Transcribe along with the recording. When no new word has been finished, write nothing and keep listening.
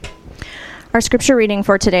Our scripture reading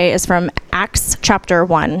for today is from Acts chapter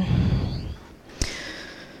 1.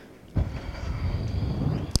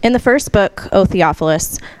 In the first book, O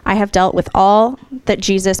Theophilus, I have dealt with all that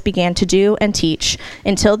Jesus began to do and teach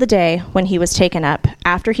until the day when he was taken up,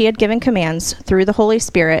 after he had given commands through the Holy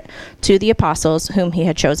Spirit to the apostles whom he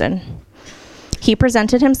had chosen. He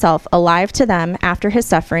presented himself alive to them after his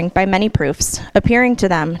suffering by many proofs, appearing to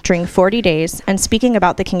them during 40 days and speaking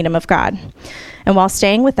about the kingdom of God. And while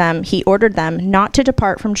staying with them, he ordered them not to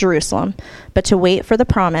depart from Jerusalem, but to wait for the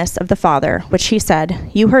promise of the Father, which he said,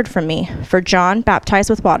 "You heard from me, for John baptized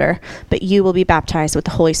with water, but you will be baptized with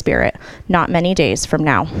the Holy Spirit not many days from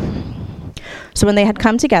now." So when they had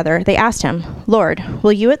come together, they asked him, "Lord,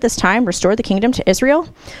 will you at this time restore the kingdom to Israel?"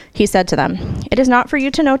 He said to them, "It is not for you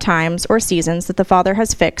to know times or seasons that the Father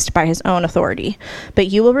has fixed by his own authority, but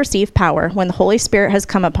you will receive power when the Holy Spirit has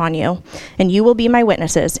come upon you, and you will be my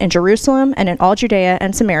witnesses in Jerusalem and in all Judea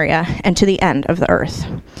and Samaria and to the end of the earth."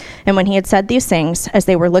 And when he had said these things, as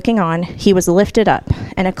they were looking on, he was lifted up,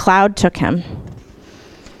 and a cloud took him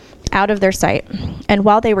out of their sight. And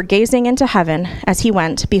while they were gazing into heaven as he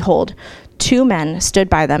went, behold, two men stood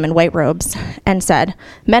by them in white robes and said,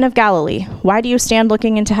 "Men of Galilee, why do you stand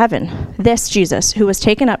looking into heaven? This Jesus, who was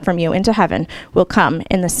taken up from you into heaven, will come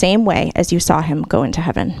in the same way as you saw him go into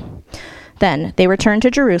heaven." Then they returned to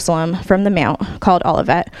Jerusalem from the mount called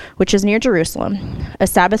Olivet, which is near Jerusalem, a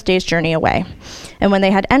Sabbath day's journey away. And when they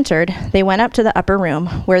had entered, they went up to the upper room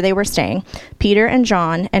where they were staying, Peter and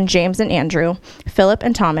John and James and Andrew, Philip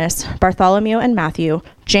and Thomas, Bartholomew and Matthew,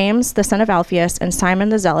 James the son of Alphaeus and Simon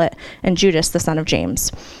the Zealot, and Judas the son of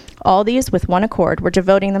James. All these with one accord were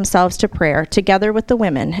devoting themselves to prayer, together with the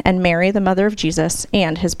women and Mary the mother of Jesus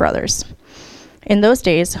and his brothers. In those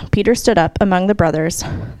days, Peter stood up among the brothers.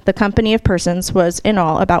 The company of persons was in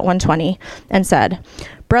all about 120, and said,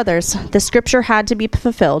 "Brothers, the scripture had to be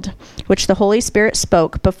fulfilled, which the Holy Spirit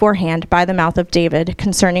spoke beforehand by the mouth of David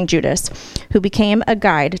concerning Judas, who became a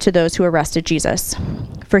guide to those who arrested Jesus.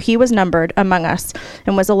 For he was numbered among us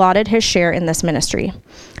and was allotted his share in this ministry.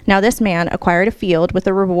 Now this man acquired a field with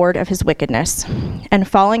the reward of his wickedness. And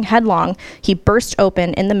falling headlong, he burst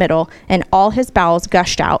open in the middle, and all his bowels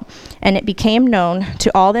gushed out. And it became known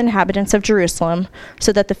to all the inhabitants of Jerusalem,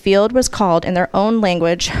 so that the field was called in their own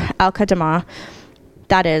language Al-Qadamah,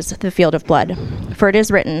 that is, the field of blood. For it is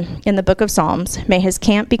written in the book of Psalms, 'May his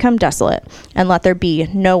camp become desolate, and let there be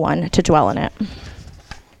no one to dwell in it.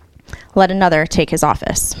 Let another take his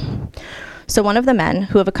office.' So one of the men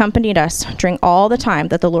who have accompanied us during all the time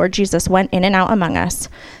that the Lord Jesus went in and out among us,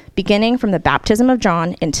 beginning from the baptism of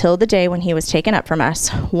John until the day when he was taken up from us,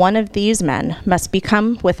 one of these men must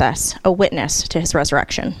become with us a witness to his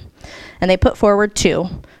resurrection." And they put forward two,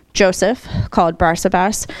 Joseph, called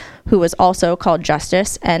Barsabas, who was also called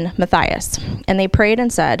Justus, and Matthias. And they prayed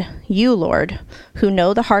and said, "You, Lord, who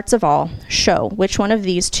know the hearts of all, show which one of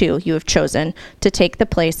these two you have chosen to take the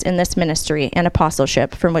place in this ministry and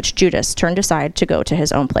apostleship from which Judas turned aside to go to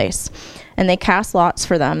his own place." And they cast lots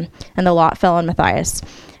for them, and the lot fell on Matthias,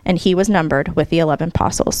 and he was numbered with the 11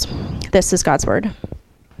 apostles. This is God's word.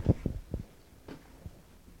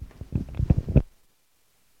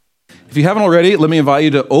 If you haven't already, let me invite you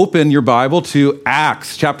to open your Bible to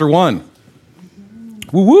Acts chapter 1.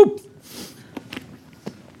 Woo whoop.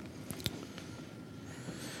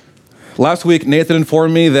 Last week, Nathan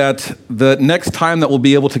informed me that the next time that we'll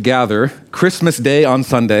be able to gather, Christmas Day on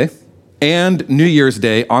Sunday and New Year's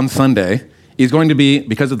Day on Sunday, is going to be,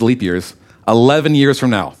 because of the leap years, 11 years from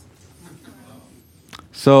now.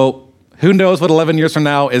 So who knows what 11 years from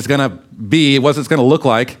now is going to be, what it's going to look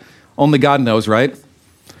like? Only God knows, right?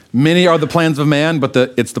 Many are the plans of man, but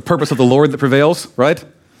it's the purpose of the Lord that prevails, right?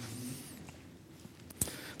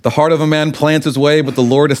 The heart of a man plans his way, but the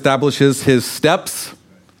Lord establishes his steps.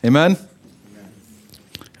 Amen?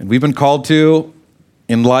 And we've been called to,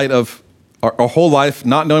 in light of our whole life,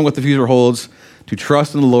 not knowing what the future holds, to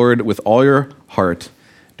trust in the Lord with all your heart.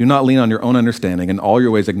 Do not lean on your own understanding. In all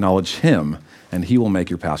your ways acknowledge him, and he will make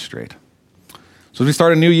your path straight. So as we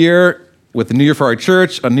start a new year, with the new year for our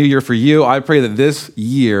church, a new year for you, I pray that this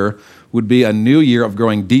year would be a new year of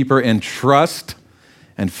growing deeper in trust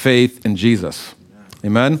and faith in Jesus.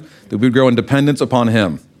 Amen? That we would grow in dependence upon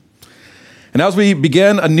him. And as we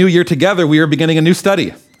begin a new year together, we are beginning a new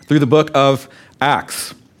study through the book of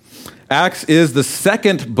Acts. Acts is the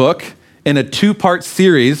second book in a two-part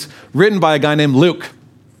series written by a guy named Luke.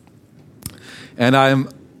 And I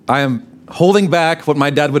am holding back what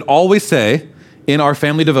my dad would always say in our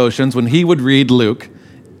family devotions when he would read Luke.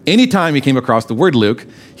 Anytime he came across the word Luke,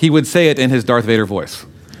 he would say it in his Darth Vader voice.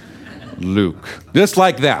 Luke. Just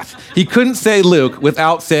like that. He couldn't say Luke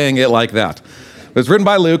without saying it like that. It was written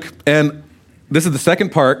by Luke, and this is the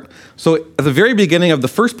second part. So at the very beginning of the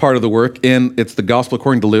first part of the work, it's the Gospel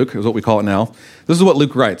according to Luke, is what we call it now. This is what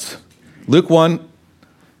Luke writes. Luke 1,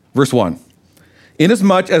 verse 1.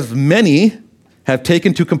 Inasmuch as many have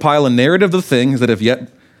taken to compile a narrative of the things that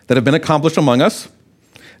have been accomplished among us,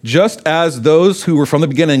 just as those who were from the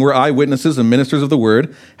beginning were eyewitnesses and ministers of the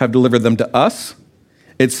word have delivered them to us,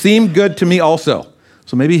 it seemed good to me also.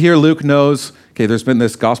 So maybe here Luke knows, okay, there's been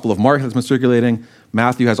this Gospel of Mark that's been circulating.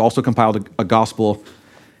 Matthew has also compiled a gospel,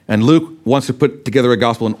 and Luke wants to put together a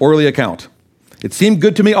gospel, an orderly account. It seemed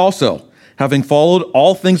good to me also, having followed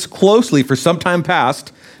all things closely for some time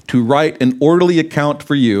past, to write an orderly account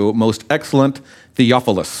for you, most excellent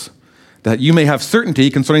Theophilus, that you may have certainty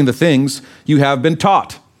concerning the things you have been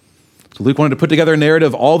taught. So Luke wanted to put together a narrative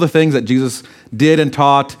of all the things that Jesus did and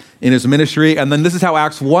taught in his ministry, and then this is how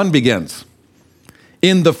Acts 1 begins.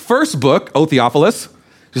 In the first book, O Theophilus,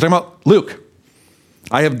 he's talking about Luke,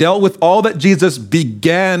 I have dealt with all that Jesus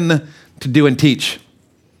began to do and teach.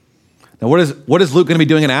 Now, what is Luke going to be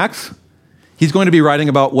doing in Acts? He's going to be writing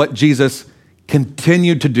about what Jesus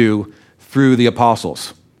continued to do through the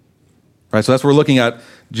apostles. Right? So that's what we're looking at.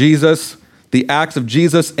 Jesus, the acts of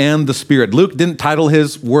Jesus and the Spirit. Luke didn't title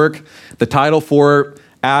his work the title for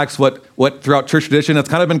Acts, what throughout church tradition, it's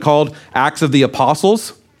kind of been called Acts of the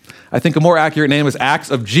Apostles. I think a more accurate name is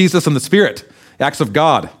Acts of Jesus and the Spirit, Acts of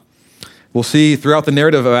God. We'll see throughout the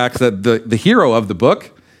narrative of Acts that the hero of the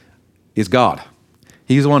book is God.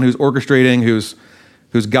 He's the one who's orchestrating,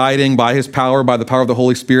 who's guiding by his power, by the power of the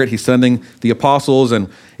Holy Spirit. He's sending the apostles, and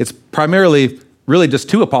it's primarily really just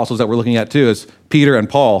two apostles that we're looking at too, is Peter and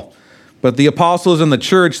Paul. But the apostles in the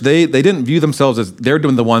church, they didn't view themselves as they're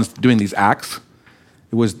doing the ones doing these acts.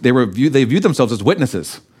 They viewed themselves as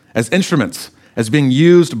witnesses, as instruments, as being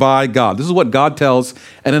used by God. This is what God tells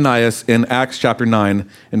Ananias in Acts chapter 9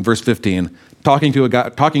 and verse 15,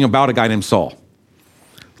 talking about a guy named Saul.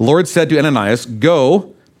 The Lord said to Ananias,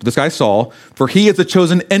 go, this guy Saul, for he is a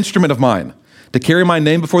chosen instrument of mine to carry my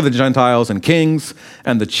name before the Gentiles and kings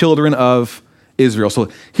and the children of Israel. So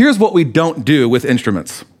here's what we don't do with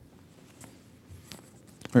instruments.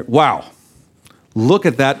 Right, wow. Look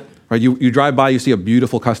at that. Right, you drive by, you see a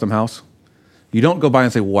beautiful custom house. You don't go by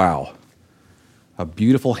and say, wow, a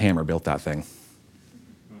beautiful hammer built that thing.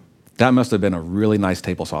 That must have been a really nice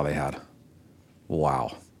table saw they had.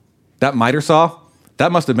 Wow. That miter saw,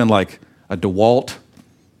 that must have been like a DeWalt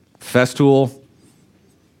Festool.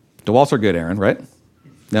 DeWalts are good, Aaron, right?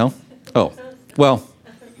 No? Oh, well,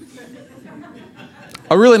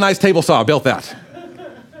 a really nice table saw built that.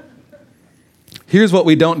 Here's what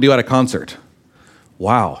we don't do at a concert.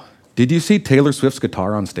 Wow. Did you see Taylor Swift's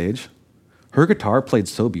guitar on stage? Her guitar played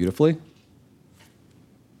so beautifully.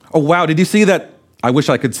 Oh, wow. Did you see that? I wish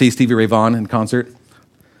I could see Stevie Ray Vaughan in concert.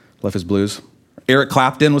 Love his blues. Eric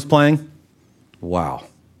Clapton was playing. Wow.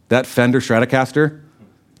 That Fender Stratocaster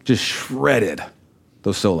just shredded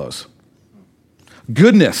those solos.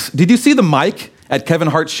 Goodness. Did you see the mic at Kevin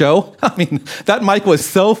Hart's show? I mean, that mic was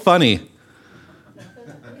so funny.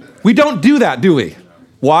 We don't do that, do we?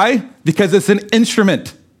 Why? Because it's an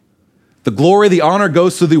instrument. The glory, the honor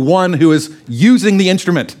goes to the one who is using the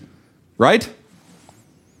instrument, right?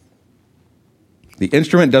 The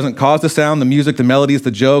instrument doesn't cause the sound, the music, the melodies,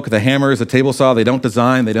 the joke, the hammers, the table saw. They don't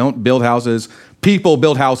design, they don't build houses. People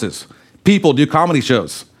build houses. People do comedy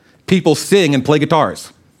shows. People sing and play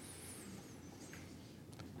guitars.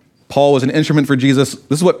 Paul was an instrument for Jesus.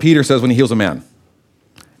 This is what Peter says when he heals a man.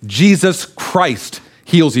 Jesus Christ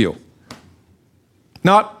heals you.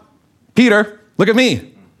 Not, Peter, look at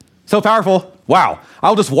me. So powerful. Wow.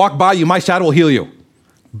 I'll just walk by you. My shadow will heal you.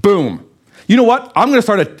 Boom. You know what? I'm going to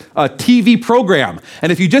start a TV program.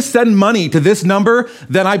 And if you just send money to this number,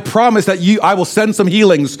 then I promise that I will send some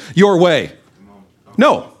healings your way.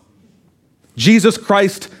 No. Jesus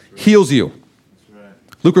Christ heals you.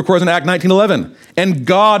 Luke records in Act 19:11, and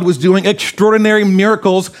God was doing extraordinary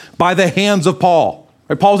miracles by the hands of Paul.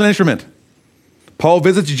 Right? Paul's an instrument. Paul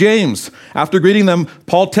visits James. After greeting them,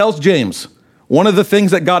 Paul tells James one of the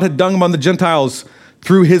things that God had done among the Gentiles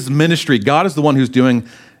through his ministry. God is the one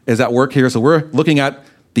is at work here. So we're looking at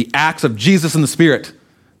the acts of Jesus and the Spirit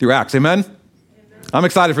through Acts. Amen? I'm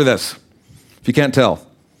excited for this, if you can't tell.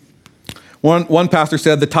 One pastor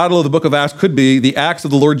said the title of the book of Acts could be The Acts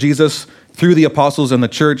of the Lord Jesus through the Apostles and the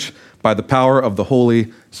Church by the power of the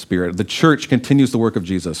Holy Spirit. The church continues the work of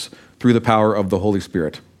Jesus through the power of the Holy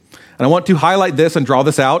Spirit. And I want to highlight this and draw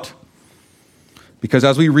this out because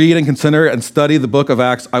as we read and consider and study the book of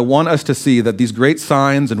Acts, I want us to see that these great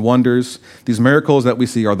signs and wonders, these miracles that we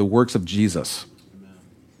see are the works of Jesus. Amen.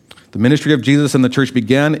 The ministry of Jesus in the church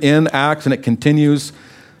began in Acts and it continues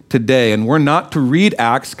today. And we're not to read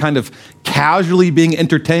Acts kind of casually being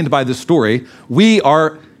entertained by this story. We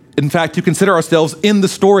are, in fact, to consider ourselves in the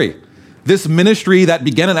story. This ministry that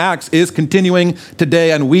began in Acts is continuing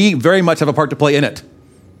today, and we very much have a part to play in it.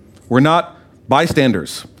 We're not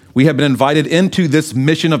bystanders. We have been invited into this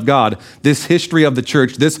mission of God, this history of the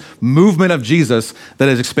church, this movement of Jesus that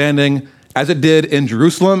is expanding as it did in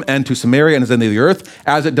Jerusalem and to Samaria and is in the earth,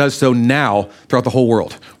 as it does so now throughout the whole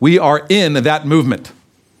world. We are in that movement.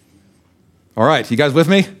 All right, you guys with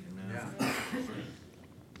me? Yeah.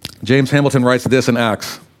 James Hamilton writes this in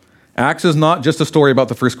Acts. Acts is not just a story about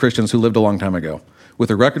the first Christians who lived a long time ago.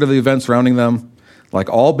 With a record of the events surrounding them, like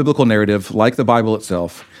all biblical narrative, like the Bible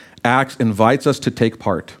itself, Acts invites us to take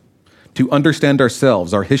part, to understand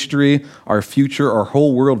ourselves, our history, our future, our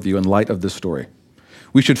whole worldview in light of this story.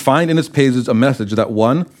 We should find in its pages a message that,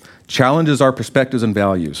 1, challenges our perspectives and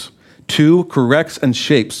values, 2, corrects and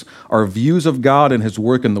shapes our views of God and his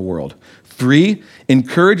work in the world, 3,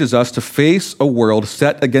 encourages us to face a world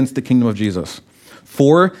set against the kingdom of Jesus,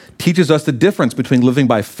 4, teaches us the difference between living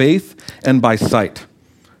by faith and by sight,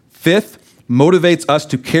 5th, motivates us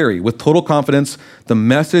to carry with total confidence the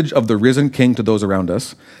message of the risen King to those around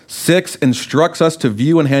us. 6, instructs us to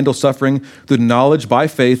view and handle suffering through knowledge by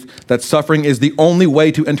faith that suffering is the only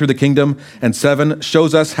way to enter the kingdom. And 7,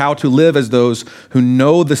 shows us how to live as those who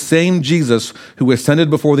know the same Jesus who ascended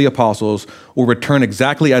before the apostles will return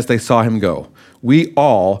exactly as they saw him go. We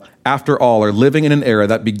all, after all, are living in an era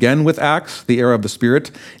that began with Acts, the era of the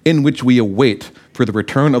Spirit, in which we await for the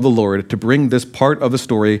return of the Lord to bring this part of the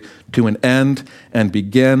story to an end and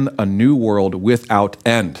begin a new world without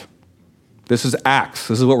end. This is Acts.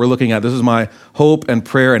 This is what we're looking at. This is my hope and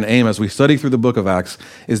prayer and aim as we study through the book of Acts,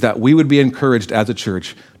 is that we would be encouraged as a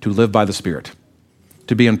church to live by the Spirit,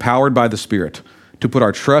 to be empowered by the Spirit, to put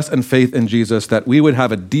our trust and faith in Jesus, that we would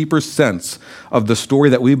have a deeper sense of the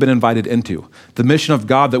story that we've been invited into, the mission of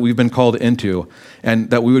God that we've been called into,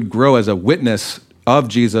 and that we would grow as a witness of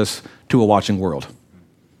Jesus to a watching world.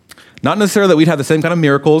 Not necessarily that we'd have the same kind of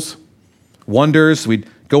miracles, wonders, we'd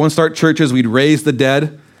go and start churches, we'd raise the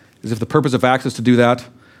dead, as if the purpose of Acts is to do that,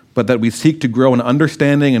 but that we seek to grow in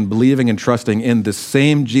understanding and believing and trusting in the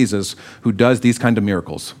same Jesus who does these kind of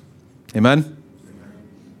miracles. Amen?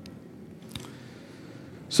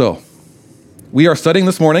 So, we are studying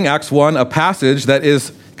this morning, Acts 1, a passage that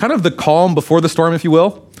is kind of the calm before the storm, if you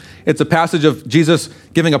will. It's a passage of Jesus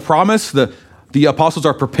giving a promise. The apostles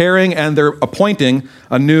are preparing and they're appointing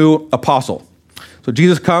a new apostle. So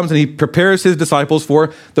Jesus comes and he prepares his disciples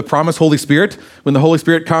for the promised Holy Spirit. When the Holy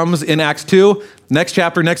Spirit comes in Acts 2, next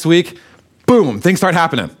chapter, next week, boom, things start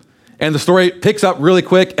happening. And the story picks up really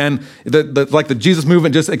quick, and the Jesus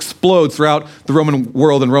movement just explodes throughout the Roman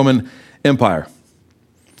world and Roman Empire.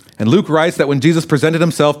 And Luke writes that when Jesus presented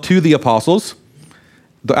himself to the apostles,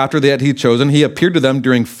 after that he'd chosen, he appeared to them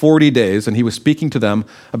during 40 days, and he was speaking to them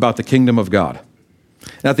about the kingdom of God.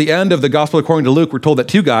 And at the end of the gospel according to Luke, we're told that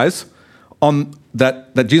 2 guys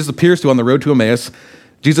that Jesus appears to on the road to Emmaus,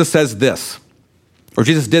 Jesus says this, or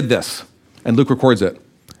Jesus did this, and Luke records it.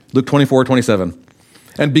 Luke 24:27.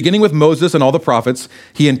 And beginning with Moses and all the prophets,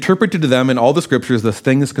 he interpreted to them in all the scriptures the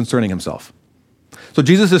things concerning himself. So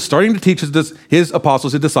Jesus is starting to teach his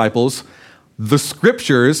apostles, his disciples, the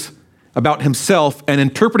scriptures about himself and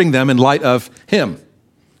interpreting them in light of him.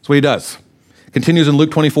 That's what he does. Continues in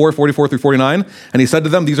Luke 24:44 through 49. And he said to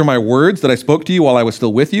them, "These are my words that I spoke to you while I was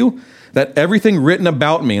still with you, that everything written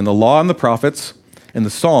about me in the law and the prophets and the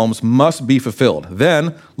Psalms must be fulfilled."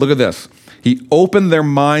 Then, look at this. He opened their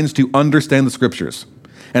minds to understand the scriptures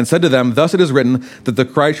and said to them, "Thus it is written that the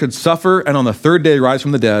Christ should suffer and on the 3rd day rise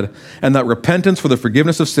from the dead, and that repentance for the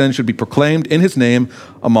forgiveness of sins should be proclaimed in his name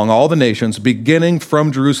among all the nations, beginning from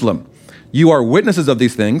Jerusalem. You are witnesses of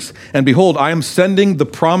these things, and behold, I am sending the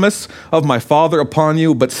promise of my Father upon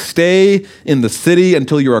you, but stay in the city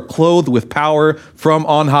until you are clothed with power from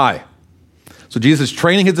on high." So Jesus is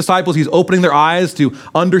training his disciples. He's opening their eyes to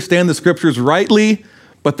understand the scriptures rightly,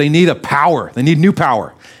 but they need a power. They need new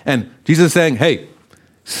power. And Jesus is saying, hey,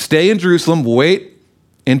 stay in Jerusalem, wait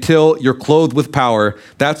until you're clothed with power.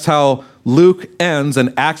 That's how Luke ends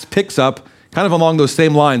and Acts picks up kind of along those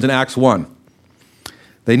same lines in Acts 1.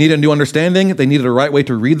 They need a new understanding. They needed a right way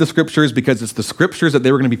to read the scriptures because it's the scriptures that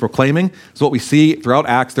they were going to be proclaiming. So what we see throughout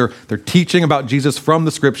Acts, they're teaching about Jesus from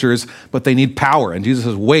the scriptures, but they need power. And Jesus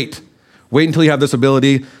says, wait until you have this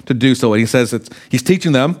ability to do so. And he says he's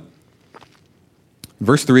teaching them.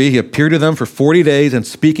 Verse 3, he appeared to them for 40 days and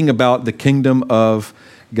speaking about the kingdom of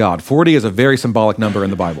God. 40 is a very symbolic number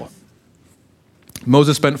in the Bible.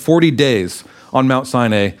 Moses spent 40 days on Mount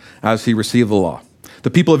Sinai as he received the law. The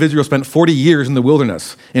people of Israel spent 40 years in the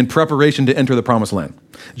wilderness in preparation to enter the promised land.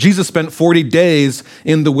 Jesus spent 40 days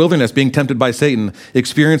in the wilderness being tempted by Satan,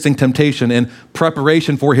 experiencing temptation in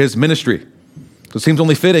preparation for his ministry. So it seems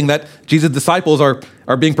only fitting that Jesus' disciples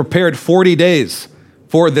are being prepared 40 days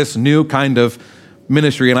for this new kind of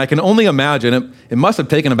ministry. And I can only imagine it must have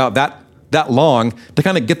taken about that long to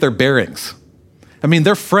kind of get their bearings. I mean,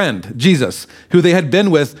 their friend, Jesus, who they had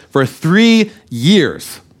been with for 3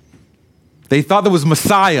 years, they thought that was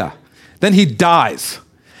Messiah. Then he dies.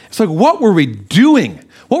 It's like, what were we doing?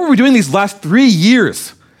 What were we doing these last 3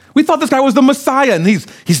 years? We thought this guy was the Messiah, and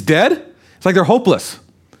he's dead? It's like they're hopeless.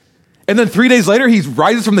 And then 3 days later, he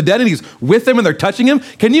rises from the dead, and he's with them, and they're touching him.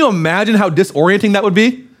 Can you imagine how disorienting that would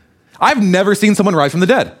be? I've never seen someone rise from the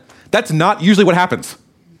dead. That's not usually what happens.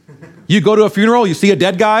 You go to a funeral, you see a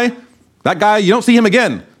dead guy, that guy, you don't see him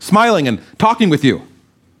again, smiling and talking with you.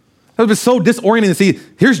 That would be so disorienting to see,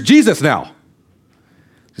 here's Jesus now.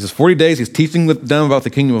 He says 40 days, he's teaching with them about the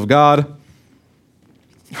kingdom of God.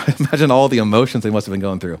 Imagine all the emotions they must have been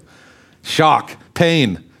going through. Shock,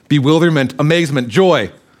 pain, bewilderment, amazement,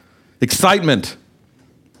 joy, excitement.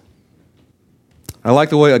 I like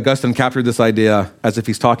the way Augustine captured this idea as if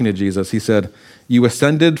he's talking to Jesus. He said, "You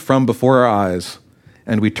ascended from before our eyes,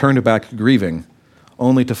 and we turned back grieving,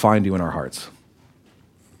 only to find you in our hearts."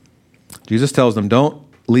 Jesus tells them, don't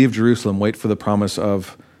leave Jerusalem, wait for the promise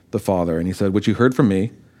of the Father. And he said, "What you heard from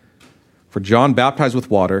me, for John baptized with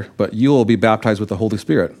water, but you will be baptized with the Holy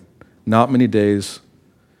Spirit, not many days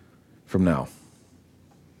from now."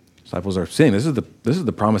 Disciples are seeing this is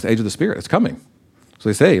the promised age of the Spirit. It's coming. So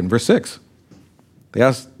they say in verse 6, they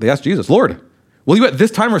ask Jesus, "Lord, will you at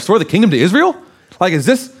this time restore the kingdom to Israel?" Like, is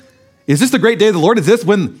this the great day of the Lord? Is this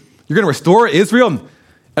when you're going to restore Israel and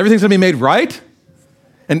everything's going to be made right?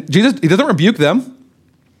 And Jesus, he doesn't rebuke them.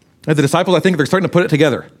 And the disciples, I think, they're starting to put it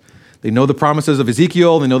together. They know the promises of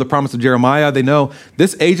Ezekiel. They know the promise of Jeremiah. They know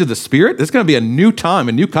this age of the Spirit, this is going to be a new time,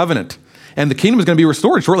 a new covenant. And the kingdom is going to be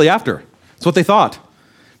restored shortly after. That's what they thought.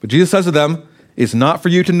 But Jesus says to them, "It's not for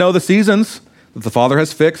you to know the seasons that the Father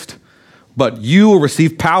has fixed, but you will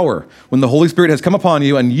receive power when the Holy Spirit has come upon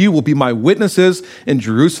you, and you will be my witnesses in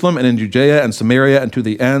Jerusalem and in Judea and Samaria and to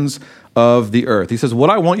the ends of the earth." He says, what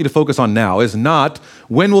I want you to focus on now is not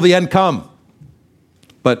when will the end come,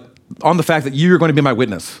 but on the fact that you're going to be my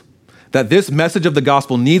witness. That this message of the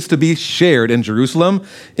gospel needs to be shared in Jerusalem,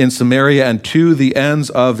 in Samaria, and to the ends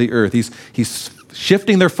of the earth. He's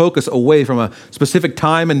shifting their focus away from a specific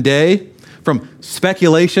time and day, from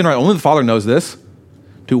speculation, right? Only the Father knows this,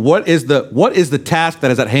 to what is the task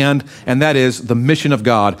that is at hand, and that is the mission of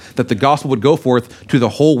God, that the gospel would go forth to the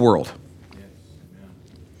whole world.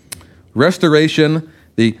 Restoration,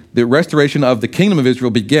 the restoration of the kingdom of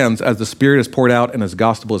Israel begins as the Spirit is poured out and as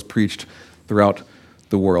gospel is preached throughout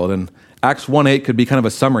the world. And Acts 1:8 could be kind of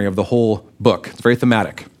a summary of the whole book. It's very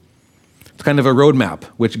thematic. It's kind of a roadmap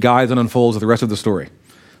which guides and unfolds the rest of the story.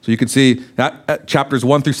 So you can see that chapters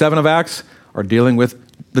 1 through 7 of Acts are dealing with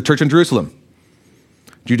the church in Jerusalem.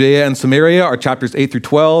 Judea and Samaria are chapters 8 through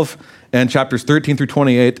 12, and chapters 13 through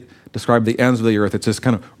 28 describe the ends of the earth. It's this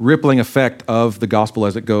kind of rippling effect of the gospel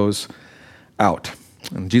as it goes out.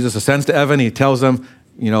 And Jesus ascends to heaven. He tells them,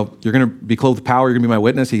 you're going to be clothed with power. You're going to be my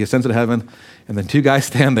witness. He ascends to heaven. And then two guys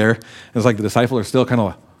stand there. And it's like the disciples are still kind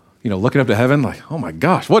of, looking up to heaven like, oh my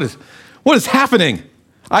gosh, what is happening?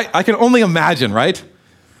 I can only imagine, right?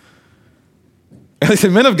 And they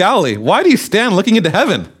said, "Men of Galilee, why do you stand looking into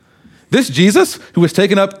heaven? This Jesus who was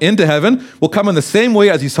taken up into heaven will come in the same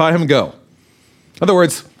way as you saw him go." In other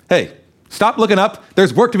words, hey, stop looking up.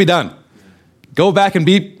 There's work to be done. Go back and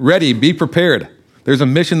be ready, be prepared. There's a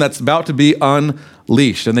mission that's about to be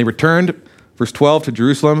unleashed. And they returned, verse 12, to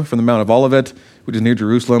Jerusalem from the Mount of Olivet, which is near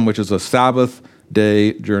Jerusalem, which is a Sabbath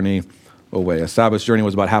day journey away. A Sabbath journey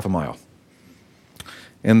was about half a mile.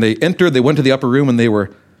 And they went to the upper room, and they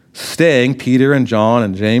were staying, Peter and John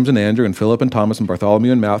and James and Andrew and Philip and Thomas and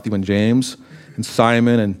Bartholomew and Matthew and James and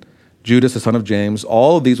Simon and Judas, the son of James.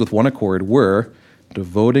 All of these with one accord were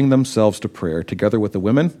devoting themselves to prayer together with the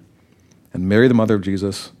women and Mary, the mother of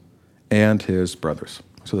Jesus, and his brothers.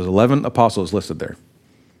 So there's 11 apostles listed there.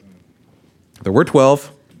 There were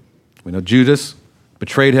 12. We know Judas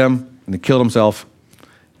betrayed him and he killed himself.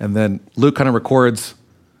 And then Luke kind of records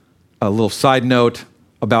a little side note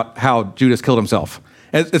about how Judas killed himself.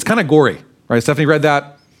 And it's kind of gory, right? Stephanie read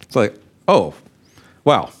that. It's like, oh,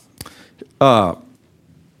 wow. The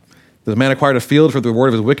man acquired a field for the reward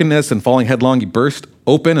of his wickedness, and falling headlong, he burst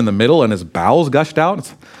open in the middle, and his bowels gushed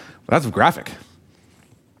out. That's graphic.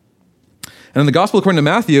 And in the gospel according to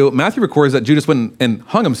Matthew records that Judas went and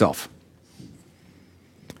hung himself.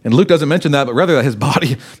 And Luke doesn't mention that, but rather that his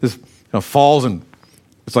body falls and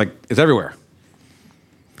It's everywhere.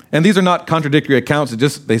 And these are not contradictory accounts.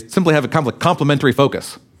 They simply have a kind of complementary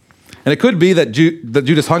focus. And it could be that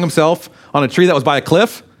Judas hung himself on a tree that was by a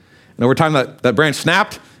cliff, and over time that branch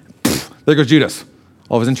snapped, there goes Judas.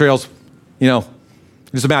 All of his entrails,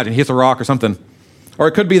 just imagine, he hits a rock or something. Or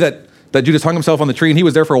it could be that Judas hung himself on the tree and he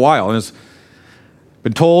was there for a while and has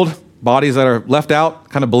been told bodies that are left out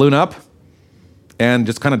kind of balloon up and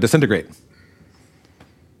just kind of disintegrate.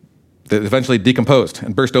 They eventually decomposed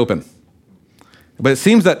and burst open. But it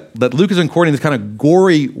seems that Luke is recording this kind of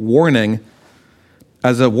gory warning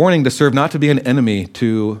as a warning to serve not to be an enemy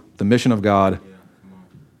to the mission of God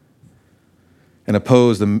and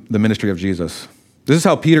oppose the ministry of Jesus. This is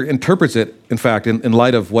how Peter interprets it, in fact, in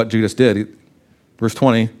light of what Judas did. Verse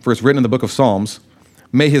 20, for it's written in the book of Psalms,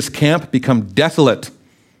 may his camp become desolate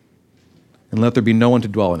and let there be no one to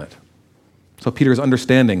dwell in it. So Peter is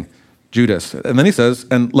understanding Judas. And then he says,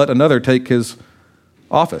 and let another take his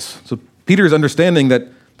office. So Peter is understanding that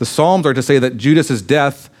the Psalms are to say that Judas's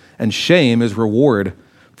death and shame is reward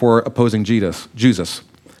for opposing Judas. Judas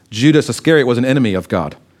Iscariot was an enemy of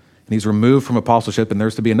God. And he's removed from apostleship, and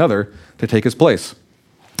there's to be another to take his place.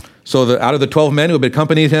 So out of the 12 men who had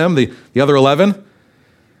accompanied him, the other 11,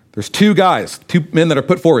 there's two men that are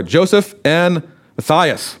put forward, Joseph and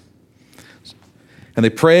Matthias. And they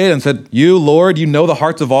prayed and said, you, Lord, you know the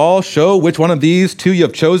hearts of all. Show which one of these two you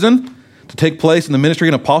have chosen to take place in the ministry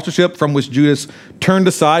and apostleship from which Judas turned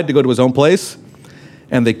aside to go to his own place.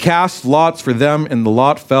 And they cast lots for them, and the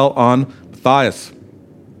lot fell on Matthias.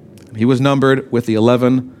 He was numbered with the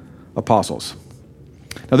 11 apostles.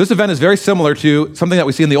 Now, this event is very similar to something that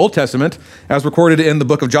we see in the Old Testament as recorded in the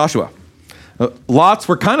book of Joshua. Lots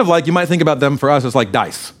were kind of like, you might think about them for us as like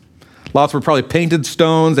dice. Lots were probably painted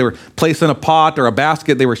stones. They were placed in a pot or a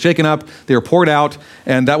basket. They were shaken up. They were poured out.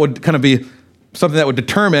 And that would kind of be something that would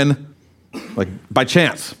determine, like by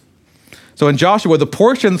chance. So in Joshua, the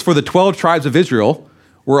portions for the 12 tribes of Israel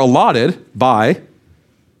were allotted by, can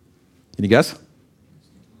you guess?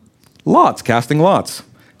 Lots, casting lots.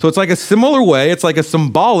 So it's like a similar way, it's like a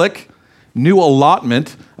symbolic new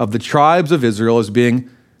allotment of the tribes of Israel is being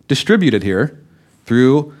distributed here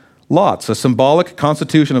through lots, a symbolic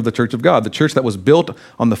constitution of the church of God, the church that was built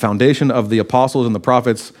on the foundation of the apostles and the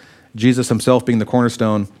prophets, Jesus himself being the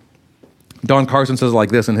cornerstone. Don Carson says it like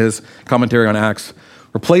this in his commentary on Acts: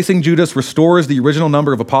 replacing Judas restores the original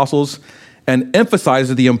number of apostles and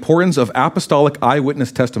emphasizes the importance of apostolic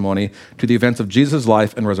eyewitness testimony to the events of Jesus'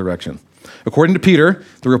 life and resurrection. According to Peter,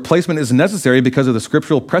 the replacement is necessary because of the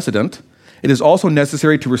scriptural precedent. It is also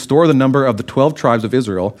necessary to restore the number of the 12 tribes of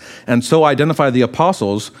Israel and so identify the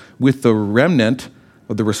apostles with the remnant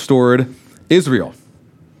of the restored Israel.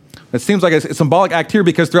 It seems like a symbolic act here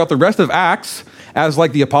because throughout the rest of Acts, as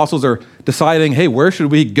like the apostles are deciding, hey, where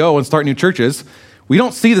should we go and start new churches, we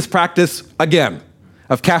don't see this practice again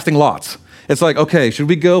of casting lots. It's like, okay, should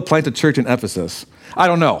we go plant a church in Ephesus? I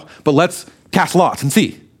don't know, but let's cast lots and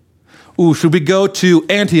see. Ooh, should we go to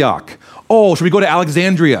Antioch? Oh, should we go to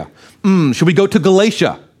Alexandria? Should we go to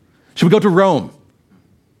Galatia? Should we go to Rome?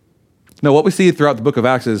 No, what we see throughout the book of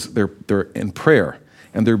Acts is they're in prayer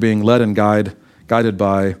and they're being led and guided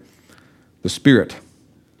by the Spirit.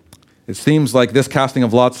 It seems like this casting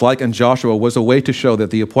of lots, like in Joshua, was a way to show that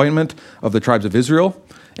the appointment of the tribes of Israel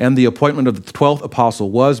and the appointment of the 12th apostle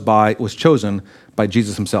was chosen by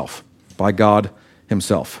Jesus himself, by God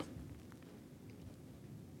himself.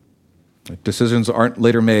 Decisions aren't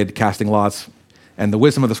later made casting lots, and the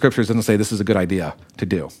wisdom of the scriptures doesn't say this is a good idea to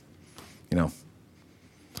do.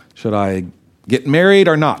 Should I get married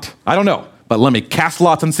or not? I don't know, but let me cast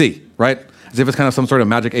lots and see, right? As if it's kind of some sort of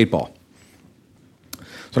magic 8-ball.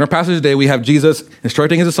 So in our passage today, we have Jesus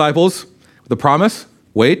instructing his disciples with a promise: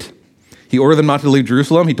 wait. He ordered them not to leave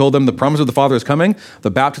Jerusalem. He told them the promise of the Father is coming,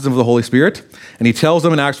 the baptism of the Holy Spirit. And he tells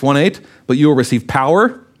them in Acts 1:8, but you will receive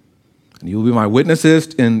power, and you will be my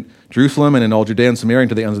witnesses in Jerusalem and in all Judea and Samaria and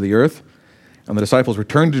to the ends of the earth. And the disciples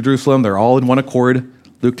return to Jerusalem. They're all in one accord,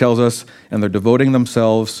 Luke tells us, and they're devoting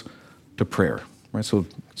themselves to prayer. Right? So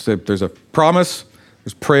there's a promise,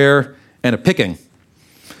 there's prayer, and a picking.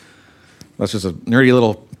 That's just a nerdy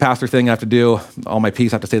little pastor thing I have to do. All my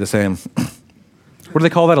P's have to stay the same. What do they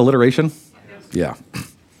call that, alliteration? Yeah.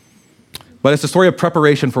 But it's a story of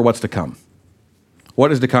preparation for what's to come.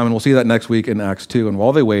 What is to come, and we'll see that next week in Acts 2. And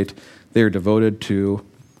while they wait, they are devoted to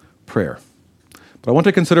prayer. But I want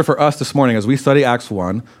to consider for us this morning, as we study Acts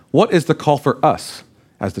 1, what is the call for us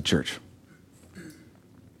as the church?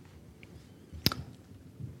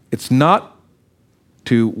 It's not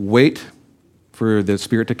to wait for the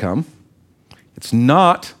Spirit to come. It's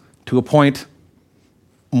not to appoint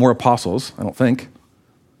more apostles, I don't think.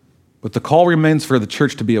 But the call remains for the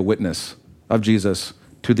church to be a witness of Jesus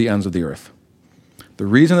to the ends of the earth. The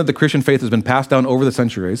reason that the Christian faith has been passed down over the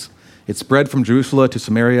centuries, it spread from Jerusalem to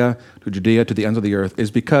Samaria, to Judea, to the ends of the earth, is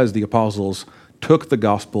because the apostles took the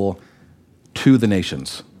gospel to the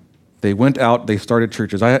nations. They went out, they started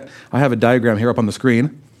churches. I have a diagram here up on the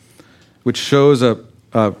screen, which shows a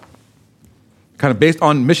kind of based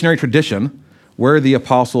on missionary tradition, where the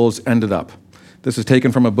apostles ended up. This is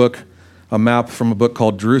taken from a map from a book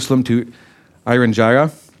called Jerusalem to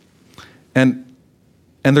Iranjaya. And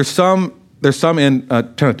there's some in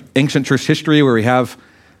kind of ancient church history where we have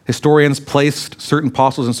historians placed certain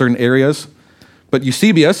apostles in certain areas. But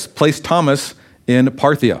Eusebius placed Thomas in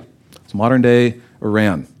Parthia. It's modern-day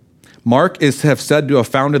Iran. Mark is said to have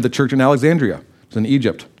founded the church in Alexandria. It's in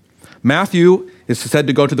Egypt. Matthew is said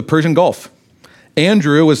to go to the Persian Gulf.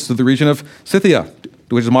 Andrew was to the region of Scythia,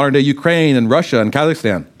 which is modern-day Ukraine and Russia and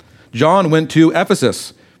Kazakhstan. John went to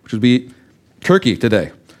Ephesus, which would be Turkey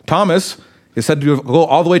today. Thomas is said to go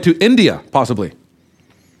all the way to India, possibly.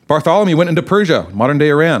 Bartholomew went into Persia, modern-day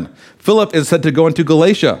Iran. Philip is said to go into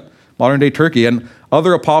Galatia, modern-day Turkey. And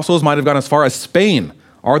other apostles might have gone as far as Spain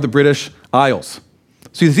or the British Isles.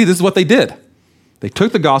 So you see, this is what they did. They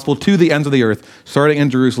took the gospel to the ends of the earth, starting in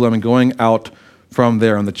Jerusalem and going out from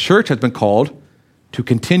there. And the church has been called to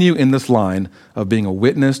continue in this line of being a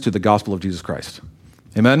witness to the gospel of Jesus Christ.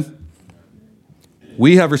 Amen?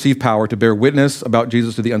 We have received power to bear witness about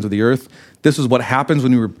Jesus to the ends of the earth. This is what happens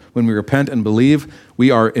when we repent and believe. We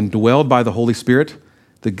are indwelled by the Holy Spirit.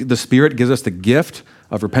 The Spirit gives us the gift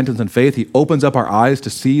of repentance and faith. He opens up our eyes to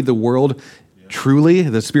see the world truly.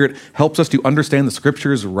 The Spirit helps us to understand the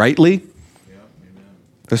Scriptures rightly.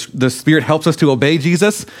 The Spirit helps us to obey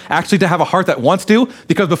Jesus, actually to have a heart that wants to,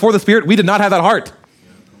 because before the Spirit, we did not have that heart.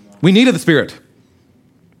 We needed the Spirit.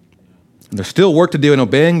 And there's still work to do in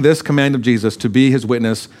obeying this command of Jesus to be his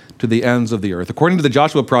witness to the ends of the earth. According to the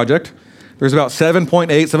Joshua Project, there's about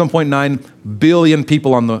 7.9 billion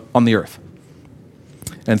people on the earth.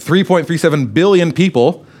 And 3.37 billion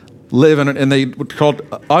people live in they called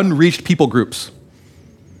unreached people groups.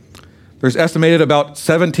 There's estimated about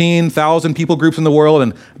 17,000 people groups in the world,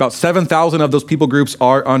 and about 7,000 of those people groups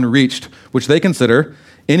are unreached, which they consider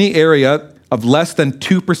any area of less than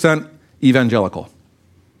 2% evangelical.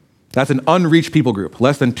 That's an unreached people group,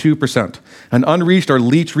 less than 2%. An unreached or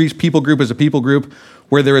least reached people group is a people group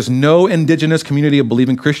where there is no indigenous community of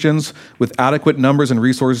believing Christians with adequate numbers and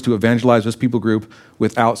resources to evangelize this people group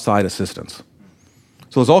with outside assistance.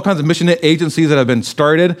 So there's all kinds of mission agencies that have been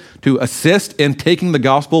started to assist in taking the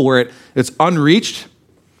gospel where it's unreached.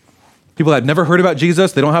 People that have never heard about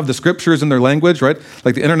Jesus, they don't have the scriptures in their language, right?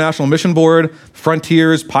 Like the International Mission Board,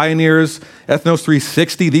 Frontiers, Pioneers, Ethnos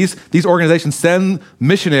 360. These organizations send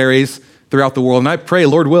missionaries throughout the world. And I pray,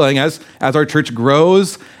 Lord willing, as our church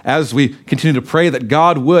grows, as we continue to pray that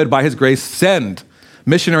God would, by his grace, send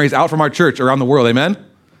missionaries out from our church around the world. Amen?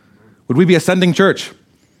 Would we be a sending church?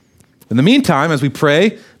 In the meantime, as we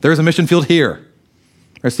pray, there's a mission field here.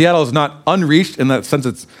 Seattle is not unreached in that sense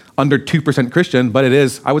it's under 2% Christian, but it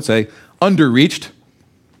is, I would say, underreached.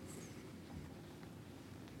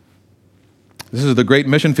 This is the great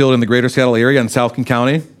mission field in the greater Seattle area in South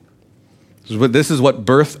County. This is what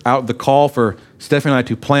birthed out the call for Stephanie and I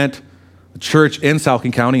to plant a church in South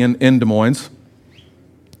County and in Des Moines.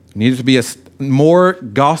 There needed to be more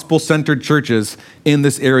gospel-centered churches in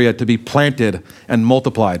this area to be planted and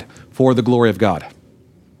multiplied for the glory of God.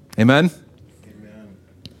 Amen? Amen.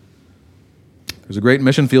 There's a great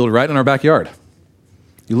mission field right in our backyard.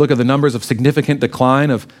 You look at the numbers of significant decline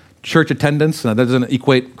of church attendance, and that doesn't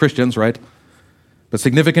equate Christians, right? But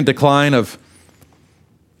significant decline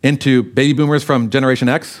into baby boomers from Generation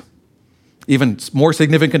X, even more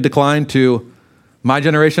significant decline to my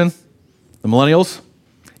generation, the millennials,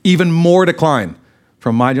 even more decline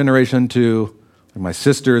from my generation to my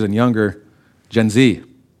sisters and younger Gen Z.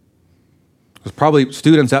 There's probably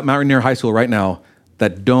students at Mount Rainier High School right now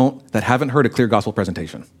that haven't heard a clear gospel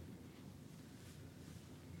presentation.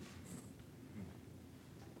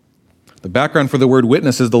 The background for the word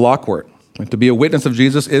witness is the law court. And to be a witness of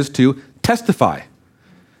Jesus is to testify.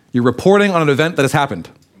 You're reporting on an event that has happened.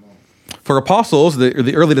 For apostles,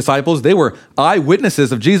 the early disciples, they were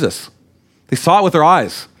eyewitnesses of Jesus. They saw it with their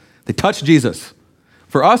eyes. They touched Jesus.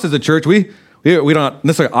 For us as a church, we don't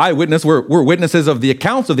necessarily eyewitness. We're witnesses of the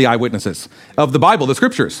accounts of the eyewitnesses, of the Bible, the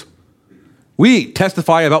scriptures. We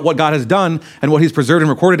testify about what God has done and what he's preserved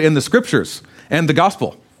and recorded in the scriptures and the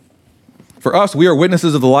gospel. For us, we are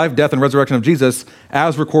witnesses of the life, death, and resurrection of Jesus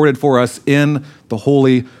as recorded for us in the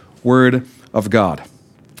holy word of God.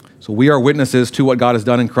 So we are witnesses to what God has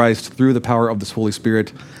done in Christ through the power of this Holy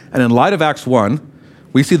Spirit. And in light of Acts 1,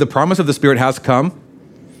 We see the promise of the Spirit has come.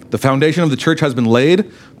 The foundation of the church has been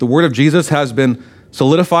laid. The word of Jesus has been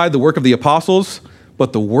solidified, the work of the apostles,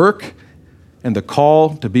 but the work and the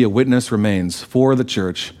call to be a witness remains for the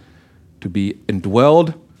church to be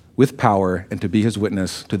indwelled with power and to be his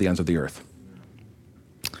witness to the ends of the earth.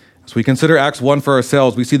 As we consider Acts 1 for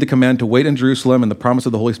ourselves, we see the command to wait in Jerusalem and the promise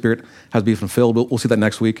of the Holy Spirit has been fulfilled. We'll see that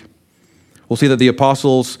next week. We'll see that the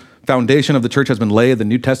apostles' foundation of the church has been laid. The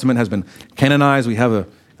New Testament has been canonized. We have a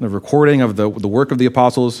recording of the work of the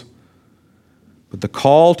apostles. But the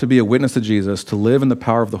call to be a witness to Jesus, to live in the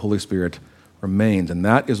power of the Holy Spirit, remains. And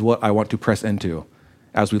that is what I want to press into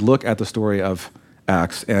as we look at the story of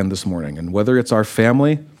Acts and this morning. And whether it's our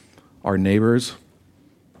family, our neighbors,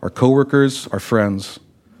 our coworkers, our friends,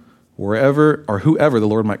 wherever or whoever the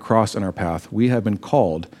Lord might cross in our path, we have been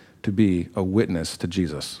called to be a witness to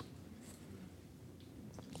Jesus.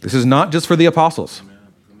 This is not just for the apostles.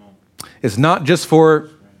 It's not just for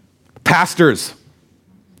pastors.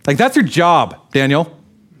 Like, that's your job, Daniel.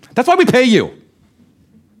 That's why we pay you.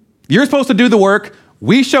 You're supposed to do the work.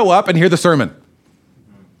 We show up and hear the sermon.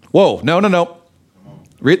 Whoa, no.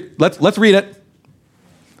 Let's read it.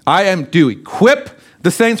 I am to equip the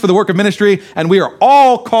saints for the work of ministry, and we are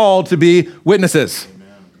all called to be witnesses.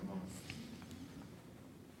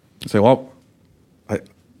 You say, well,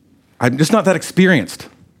 I'm just not that experienced.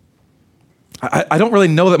 I don't really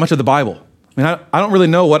know that much of the Bible. I mean, I don't really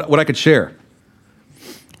know what I could share.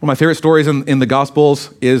 One of my favorite stories in the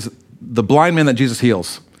Gospels is the blind man that Jesus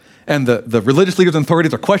heals. And the religious leaders and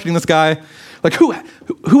authorities are questioning this guy. Like,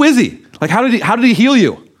 who is he? Like, how did he heal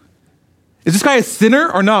you? Is this guy a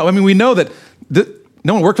sinner or not? I mean, we know that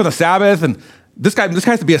no one worked on the Sabbath, and this guy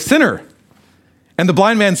has to be a sinner. And the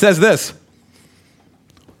blind man says this: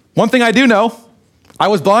 one thing I do know, I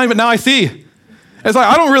was blind, but now I see. It's like,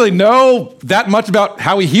 I don't really know that much about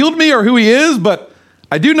how he healed me or who he is, but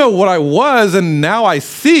I do know what I was, and now I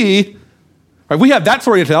see. Right, we have that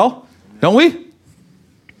story to tell, don't we?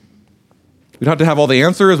 We don't have to have all the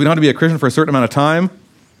answers. We don't have to be a Christian for a certain amount of time.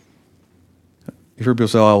 You hear people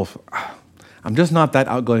say, oh, I'm just not that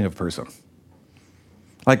outgoing of a person.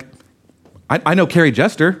 Like, I know Kerry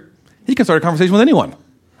Jester. He can start a conversation with anyone.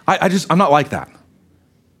 I'm not like that.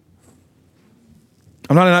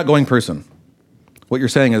 I'm not an outgoing person. What you're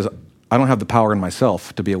saying is, I don't have the power in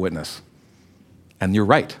myself to be a witness. And you're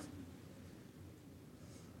right.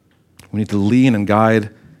 We need to lean and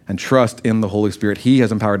guide and trust in the Holy Spirit. He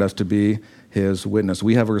has empowered us to be his witness.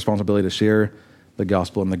 We have a responsibility to share the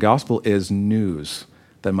gospel, and the gospel is news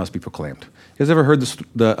that must be proclaimed. You guys ever heard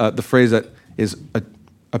the phrase that is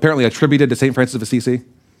apparently attributed to St. Francis of Assisi?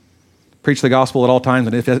 Preach the gospel at all times,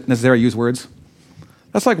 and if necessary, use words.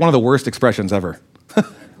 That's like one of the worst expressions ever.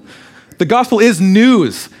 The gospel is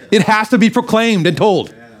news. It has to be proclaimed and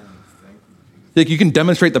told. Like, you can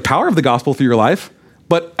demonstrate the power of the gospel through your life,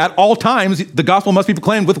 but at all times, the gospel must be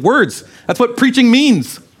proclaimed with words. That's what preaching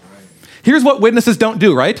means. Here's what witnesses don't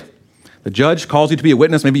do, right? The judge calls you to be a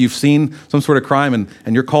witness. Maybe you've seen some sort of crime,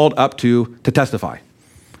 and you're called up to testify.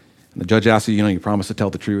 And the judge asks you, you promise to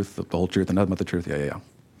tell the truth, the whole truth, and nothing but the truth. Yeah.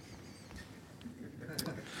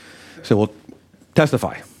 So, well,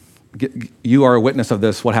 testify. You are a witness of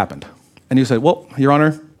this. What happened? And you say, well, Your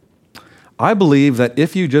Honor, I believe that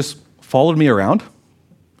if you just followed me around,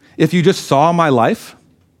 if you just saw my life,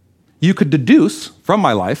 you could deduce from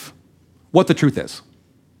my life what the truth is.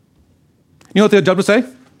 You know what the judge would say?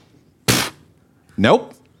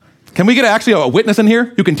 Nope. Can we get actually a witness in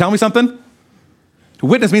here who can tell me something? A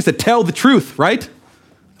witness means to tell the truth, right?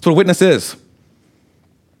 That's what a witness is.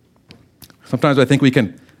 Sometimes I think we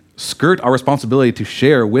can skirt our responsibility to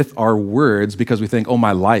share with our words because we think, oh,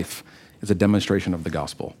 my life is a demonstration of the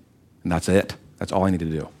gospel. And that's it. That's all I need to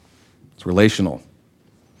do. It's relational.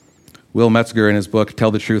 Will Metzger, in his book,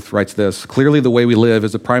 Tell the Truth, writes this: clearly the way we live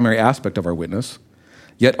is a primary aspect of our witness,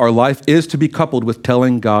 yet our life is to be coupled with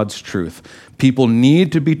telling God's truth. People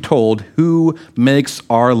need to be told who makes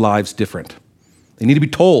our lives different. They need to be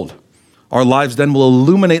told. Our lives then will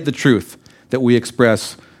illuminate the truth that we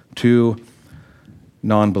express to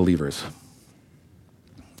non-believers.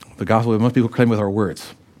 The gospel must be proclaimed with our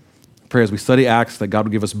words. I pray as we study Acts that God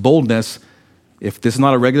would give us boldness, if this is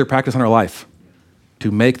not a regular practice in our life,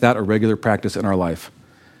 to make that a regular practice in our life.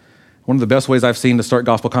 One of the best ways I've seen to start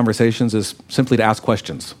gospel conversations is simply to ask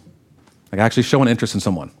questions. Like, actually show an interest in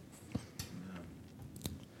someone.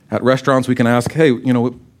 At restaurants, we can ask, hey,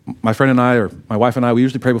 my friend and I, or my wife and I, we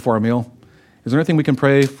usually pray before our meal. Is there anything we can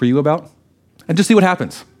pray for you about? And just see what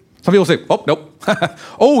happens. Some people say, oh, nope.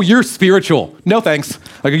 Oh, you're spiritual. No, thanks.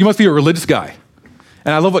 Like, you must be a religious guy.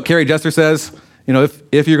 And I love what Kerry Jester says.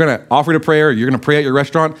 If you're going to offer to pray or you're going to pray at your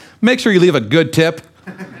restaurant, make sure you leave a good tip.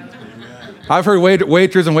 I've heard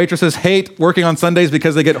waiters and waitresses hate working on Sundays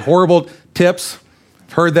because they get horrible tips.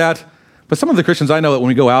 I've heard that. But some of the Christians I know that when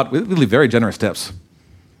we go out, we leave very generous tips.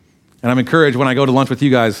 And I'm encouraged when I go to lunch with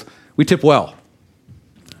you guys, we tip well.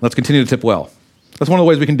 Let's continue to tip well. That's one of the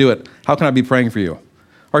ways we can do it. How can I be praying for you?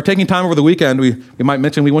 Or taking time over the weekend, we might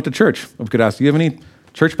mention we went to church. We could ask, do you have any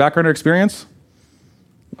church background or experience?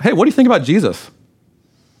 Hey, what do you think about Jesus?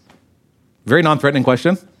 Very non-threatening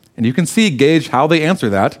question. And you can gauge how they answer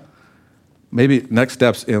that. Maybe next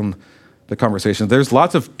steps in the conversation. There's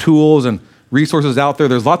lots of tools and resources out there.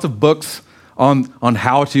 There's lots of books on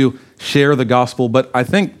how to share the gospel. But I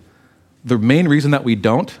think the main reason that we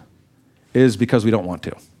don't is because we don't want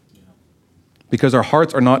to. Because our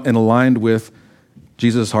hearts are not aligned with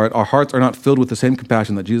Jesus' heart. Our hearts are not filled with the same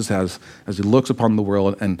compassion that Jesus has as he looks upon the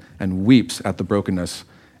world and weeps at the brokenness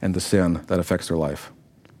and the sin that affects their life.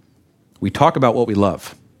 We talk about what we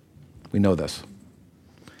love. We know this.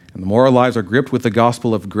 And the more our lives are gripped with the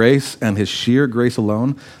gospel of grace and his sheer grace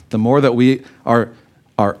alone, the more that we are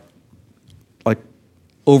like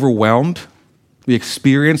overwhelmed, we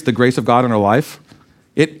experience the grace of God in our life,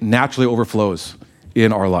 it naturally overflows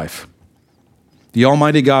in our life. The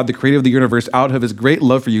Almighty God, the creator of the universe, out of his great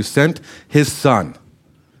love for you, sent his son.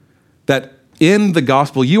 That in the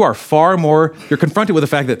gospel, you're confronted with the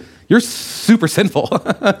fact that you're super sinful.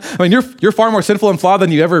 I mean, you're far more sinful and flawed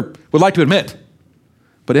than you ever would like to admit.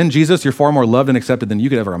 But in Jesus, you're far more loved and accepted than you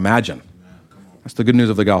could ever imagine. That's the good news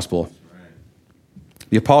of the gospel.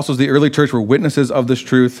 The apostles, the early church, were witnesses of this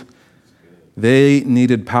truth. They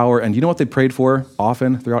needed power. And you know what they prayed for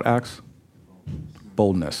often throughout Acts?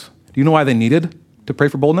 Boldness. Do you know why they needed to pray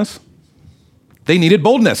for boldness? They needed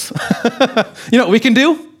boldness. You know what we can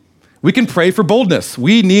do? We can pray for boldness.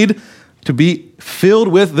 We need to be filled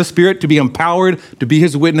with the Spirit, to be empowered, to be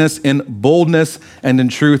his witness in boldness and in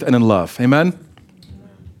truth and in love. Amen?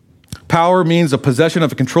 Power means a possession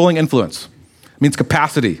of a controlling influence. It means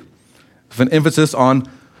capacity, with an emphasis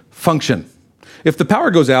on function. If the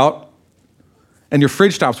power goes out and your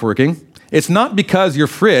fridge stops working, it's not because your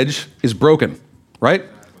fridge is broken, right?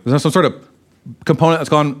 There's not some sort of component that's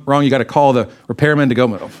gone wrong. You got to call the repairman to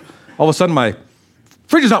go. All of a sudden, my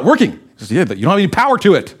fridge is not working. Yeah, but you don't have any power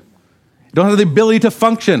to it. You don't have the ability to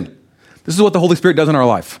function. This is what the Holy Spirit does in our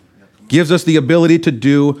life. Gives us the ability to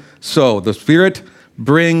do so. The Spirit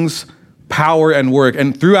brings power and work.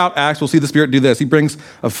 And throughout Acts, we'll see the Spirit do this. He brings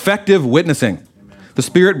effective witnessing. Amen. The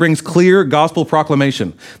Spirit brings clear gospel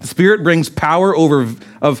proclamation. The Spirit brings power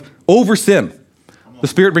over sin. The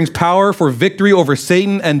Spirit brings power for victory over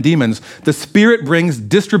Satan and demons. The Spirit brings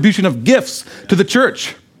distribution of gifts to the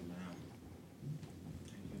church.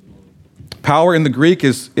 Power in the Greek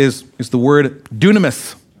is the word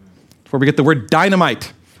dunamis. It's where we get the word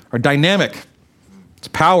dynamite or dynamic. It's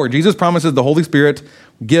power. Jesus promises the Holy Spirit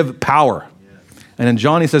will give power. And in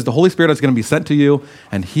John, he says, the Holy Spirit is going to be sent to you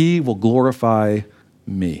and he will glorify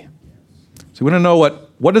me. So we want to know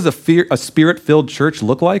what does a Spirit-filled church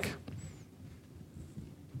look like?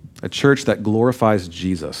 A church that glorifies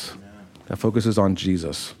Jesus, that focuses on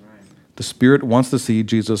Jesus. The Spirit wants to see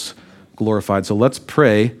Jesus glorified. So let's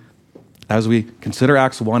pray as we consider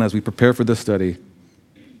Acts 1, as we prepare for this study,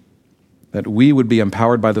 that we would be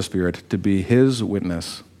empowered by the Spirit to be his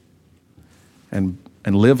witness and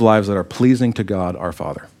live lives that are pleasing to God, our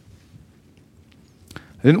Father.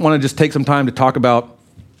 I didn't want to just take some time to talk about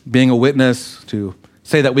being a witness, to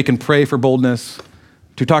say that we can pray for boldness,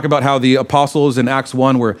 to talk about how the apostles in Acts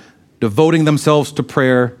 1 were devoting themselves to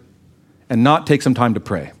prayer and not take some time to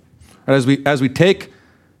pray. As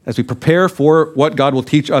we prepare for what God will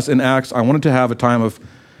teach us in Acts, I wanted to have a time of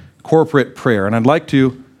corporate prayer. And I'd like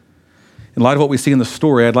to, in light of what we see in the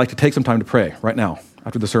story, I'd like to take some time to pray right now,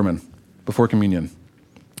 after the sermon, before communion,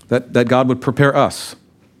 that God would prepare us,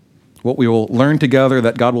 what we will learn together,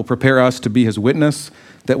 that God will prepare us to be his witness,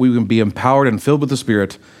 that we will be empowered and filled with the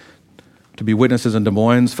Spirit to be witnesses in Des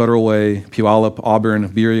Moines, Federal Way, Puyallup, Auburn,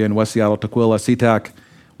 Burien, West Seattle, Tukwila, SeaTac,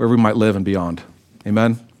 wherever we might live and beyond.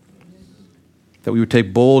 Amen? That we would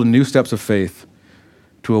take bold and new steps of faith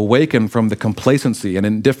to awaken from the complacency and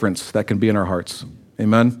indifference that can be in our hearts.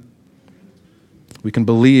 Amen? We can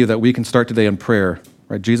believe that we can start today in prayer.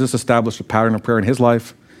 Right? Jesus established a pattern of prayer in his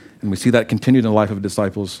life, and we see that continued in the life of his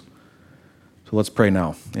disciples. So let's pray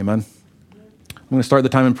now. Amen? I'm going to start the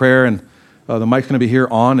time in prayer, and the mic's going to be here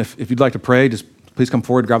on. If you'd like to pray, just please come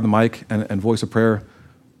forward, grab the mic, and voice a prayer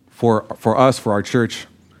for us, for our church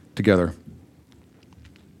together.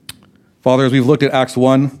 Father, as we've looked at Acts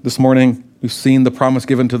 1 this morning, we've seen the promise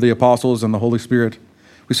given to the apostles and the Holy Spirit.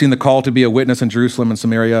 We've seen the call to be a witness in Jerusalem and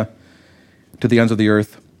Samaria to the ends of the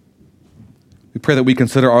earth. We pray that we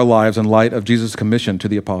consider our lives in light of Jesus' commission to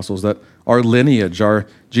the apostles, that our lineage, our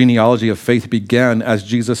genealogy of faith began as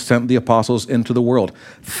Jesus sent the apostles into the world.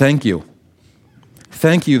 Thank you.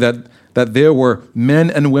 Thank you that there were men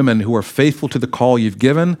and women who are faithful to the call you've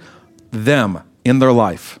given them in their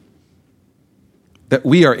life. That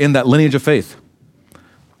we are in that lineage of faith.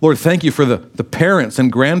 Lord, thank you for the parents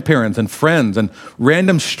and grandparents and friends and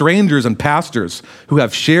random strangers and pastors who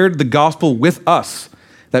have shared the gospel with us,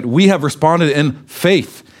 that we have responded in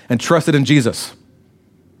faith and trusted in Jesus.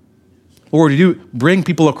 Lord, would you bring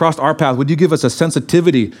people across our path? Would you give us a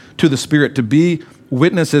sensitivity to the Spirit, to be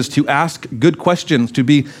witnesses, to ask good questions, to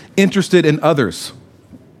be interested in others?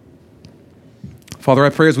 Father, I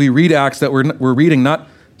pray as we read Acts that we're reading not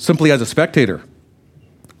simply as a spectator,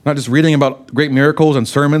 not just reading about great miracles and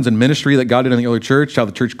sermons and ministry that God did in the early church, how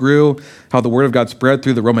the church grew, how the word of God spread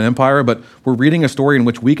through the Roman Empire, but we're reading a story in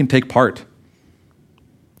which we can take part.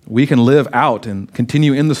 We can live out and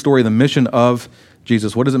continue in the story, the mission of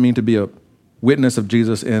Jesus. What does it mean to be a witness of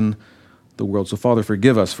Jesus in the world? So, Father,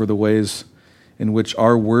 forgive us for the ways in which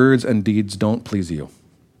our words and deeds don't please you.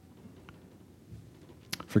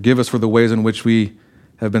 Forgive us for the ways in which we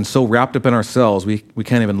have been so wrapped up in ourselves, we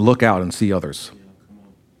can't even look out and see others.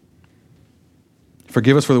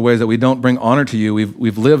 Forgive us for the ways that we don't bring honor to you.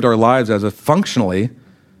 We've lived our lives as if functionally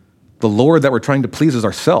the Lord that we're trying to please is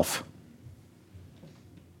ourself.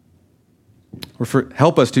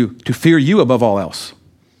 Help us to fear you above all else.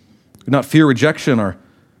 Not fear rejection or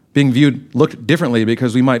being looked differently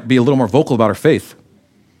because we might be a little more vocal about our faith.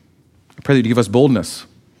 I pray that you'd give us boldness,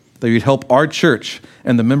 that you'd help our church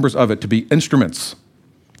and the members of it to be instruments,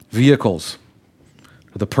 vehicles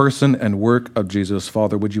for the person and work of Jesus.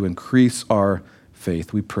 Father, would you increase our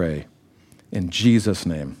faith, we pray. In Jesus'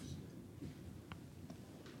 name.